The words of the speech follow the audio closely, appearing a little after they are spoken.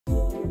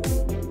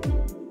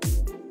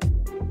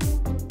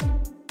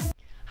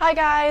Hi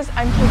guys,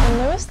 I'm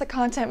Caitlyn Lewis, the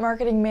Content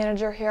Marketing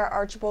Manager here at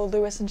Archibald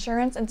Lewis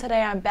Insurance, and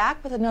today I'm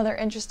back with another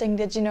interesting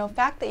Did You Know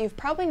fact that you've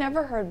probably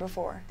never heard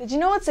before. Did you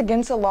know it's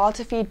against the law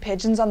to feed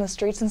pigeons on the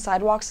streets and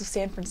sidewalks of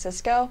San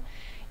Francisco?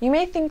 You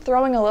may think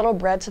throwing a little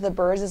bread to the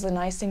birds is a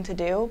nice thing to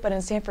do, but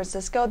in San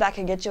Francisco that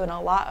could get you in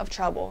a lot of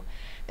trouble.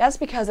 That's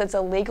because it's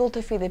illegal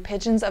to feed the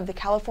pigeons of the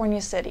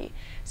California city.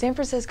 San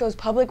Francisco's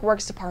Public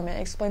Works Department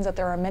explains that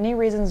there are many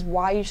reasons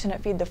why you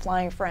shouldn't feed the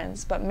flying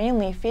friends, but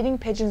mainly feeding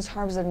pigeons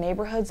harms their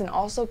neighborhoods and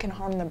also can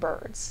harm the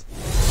birds.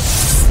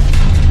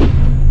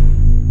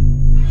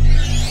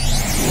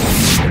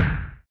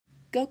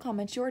 Go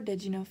comment your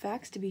Did You Know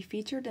facts to be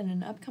featured in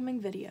an upcoming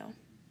video.